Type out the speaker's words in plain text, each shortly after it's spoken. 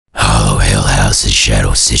House's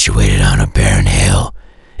shadow situated on a barren hill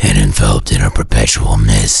and enveloped in a perpetual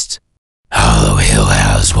mist. Hollow Hill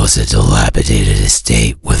House was a dilapidated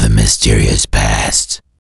estate with a mysterious past.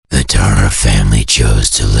 The Turner family chose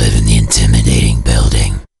to live in the intimidating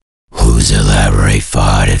building, whose elaborate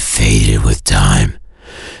façade had faded with time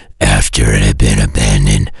after it had been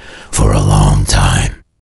abandoned for a long time.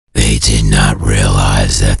 They did not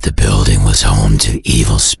realize that the building was home to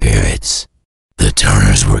evil spirits. The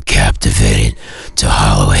Turners were captivated to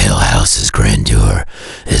Hollow Hill House's grandeur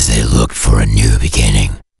as they looked for a new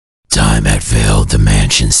beginning. Time had veiled the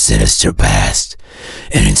mansion's sinister past,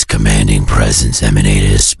 and its commanding presence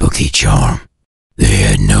emanated a spooky charm. They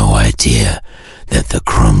had no idea that the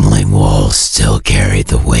crumbling walls still carried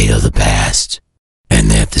the weight of the past, and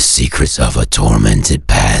that the secrets of a tormented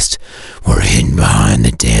past were hidden behind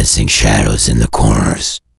the dancing shadows in the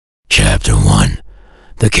corners. Chapter 1.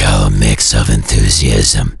 The calm mix of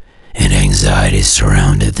enthusiasm and anxiety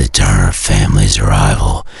surrounded the Turner family's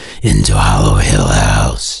arrival into Hollow Hill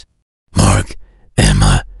House. Mark,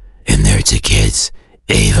 Emma, and their two kids,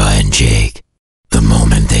 Ava and Jake. The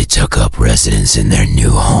moment they took up residence in their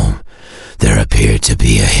new home, there appeared to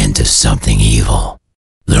be a hint of something evil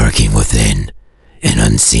lurking within, an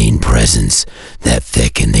unseen presence that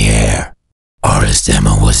thickened the air. Artist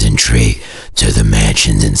Emma was intrigued to the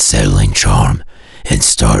mansion's unsettling charm and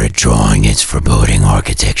started drawing its foreboding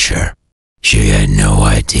architecture. She had no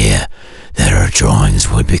idea that her drawings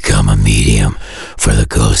would become a medium for the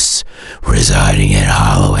ghosts residing at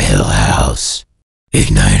Hollow Hill House,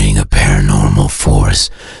 igniting a paranormal force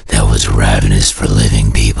that was ravenous for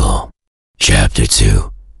living people. Chapter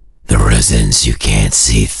 2. The residents you can't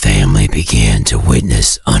see family began to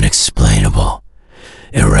witness unexplainable,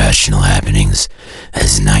 irrational happenings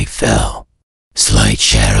as night fell. Slight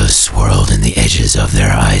shadows swirled in the edges of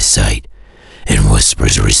their eyesight, and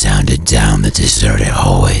whispers resounded down the deserted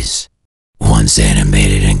hallways. Once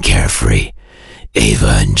animated and carefree,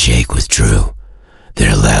 Ava and Jake withdrew,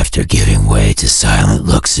 their laughter giving way to silent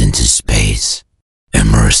looks into space.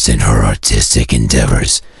 Immersed in her artistic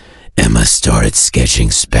endeavors, Emma started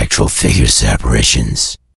sketching spectral figures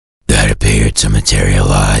apparitions that appeared to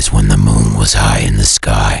materialize when the moon was high in the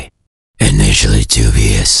sky. Initially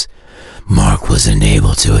dubious, Mark was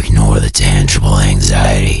unable to ignore the tangible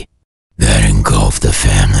anxiety that engulfed the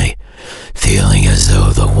family, feeling as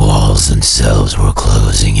though the walls themselves were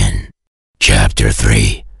closing in. Chapter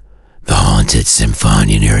 3. The haunted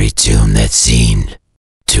symphoniary tune that seemed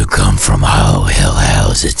to come from Hollow Hill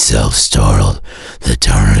House itself startled the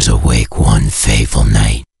Turners awake one fateful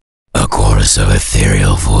night. A chorus of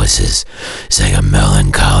ethereal voices sang a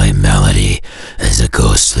melancholy melody as the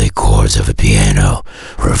ghostly chords of a piano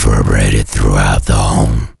reverberated throughout the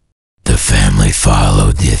home. The family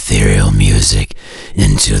followed the ethereal music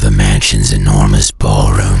into the mansion's enormous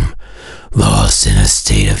ballroom, lost in a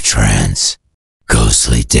state of trance.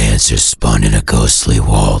 Ghostly dancers spun in a ghostly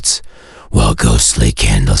waltz, while ghostly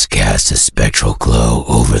candles cast a spectral glow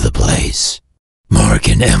over the place. Mark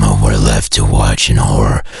and Emma were left to watch in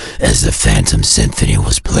horror as the Phantom Symphony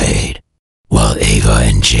was played, while Ava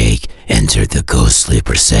and Jake entered the ghostly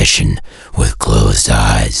procession with closed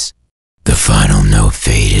eyes. The final note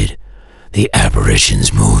faded, the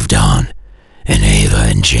apparitions moved on, and Ava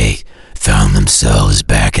and Jake found themselves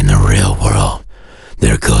back in the real world,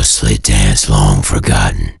 their ghostly dance long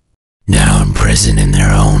forgotten. Now imprisoned in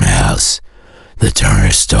their own house, the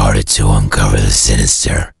Turners started to uncover the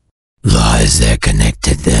sinister lies that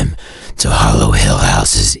connected them to Hollow Hill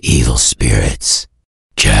House's evil spirits.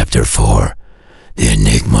 Chapter 4. The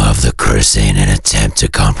enigma of the curse in an attempt to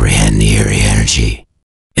comprehend the eerie energy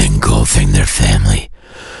engulfing their family,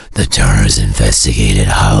 the Turners investigated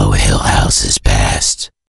Hollow Hill House's past.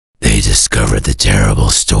 They discovered the terrible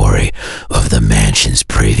story of the mansion's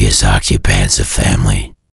previous occupants of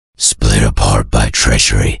family, split apart by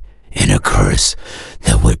treachery and a curse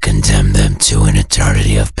that would condemn them to an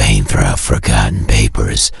eternity of pain throughout forgotten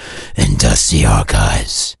papers and dusty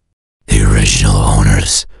archives. The original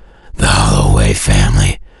owners, the Holloway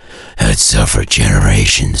family, had suffered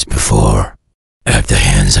generations before at the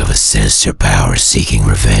hands of a sinister power seeking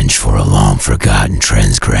revenge for a long-forgotten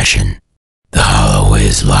transgression. The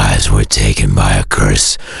Holloways' lives were taken by a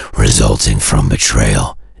curse resulting from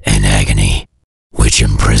betrayal and agony, which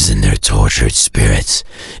imprisoned their tortured spirits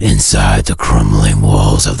inside the crumbling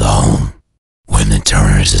walls of the home. When the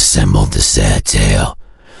Turners assembled the sad tale,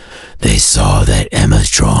 they saw that Emma's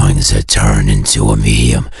drawings had turned into a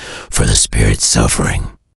medium for the spirit's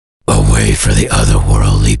suffering, a way for the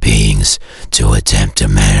otherworldly beings to attempt to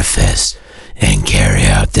manifest and carry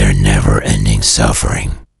out their never-ending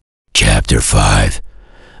suffering. Chapter 5.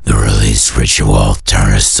 The released ritual,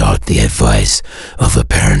 Turner sought the advice of a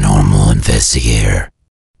paranormal investigator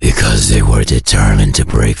because they were determined to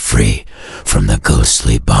break free from the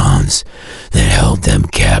ghostly bonds that held them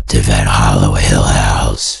captive at Hollow Hill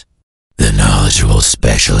House. The knowledgeable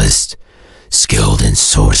specialist, skilled in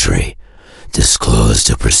sorcery, disclosed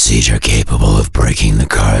a procedure capable of breaking the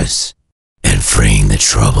curse and freeing the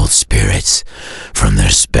troubled spirits from their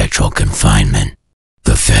spectral confinement.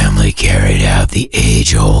 The family carried out the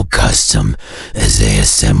age-old custom as they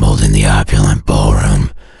assembled in the opulent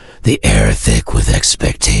ballroom, the air thick with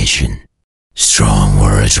expectation. Strong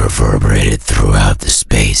words reverberated throughout the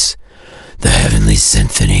space, the heavenly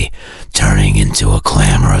symphony turning into a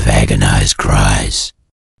clamor of agonized cries.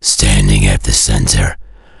 Standing at the center,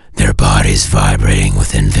 their bodies vibrating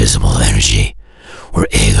with invisible energy, were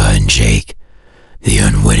Ava and Jake, the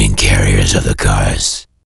unwitting carriers of the curse.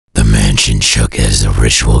 The mansion shook as the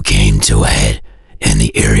ritual came to a head and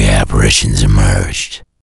the eerie apparitions emerged.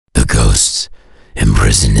 The ghosts,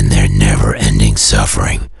 imprisoned in their never-ending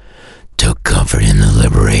suffering, took comfort in the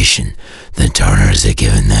liberation the Turners had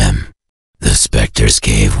given them. The specters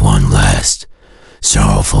gave one last,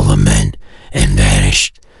 sorrowful lament and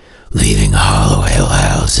vanished, leaving Hollow Hill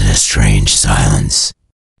House in a strange silence.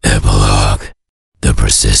 Epilogue. The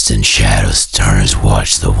persistent shadows Turners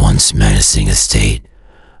watched the once menacing estate,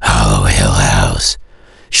 Hollow Hill House,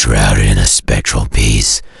 shrouded in a spectral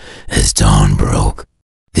peace as dawn broke.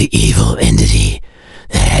 The evil entity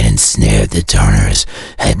that had ensnared the Turners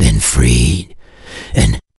had been freed,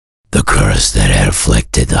 and the curse that had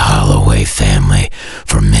afflicted the Holloway family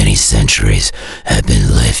for many centuries had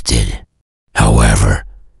been lifted. However,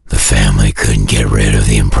 the family couldn't get rid of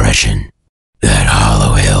the impression that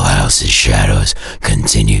Hollow Hill House's shadows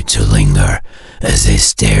continued to linger as they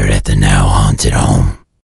stared at the now haunted home.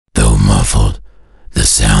 Though muffled, the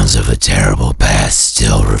sounds of a terrible past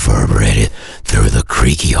still reverberated through the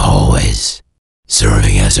creaky hallways,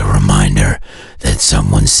 serving as a reminder that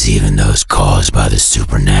someone's even those caused by the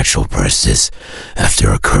supernatural persist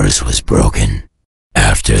after a curse was broken.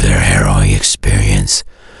 After their harrowing experience,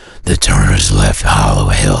 the Turners left Hollow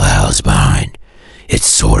Hill House behind, its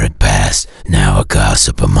sordid past now a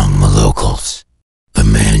gossip among the locals. The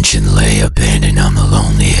mansion lay abandoned on the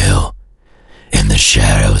lonely hill, and the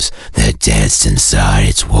shadows that danced inside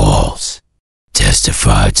its walls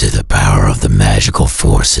testified to the power of the magical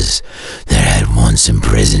forces that had once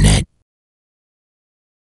imprisoned it.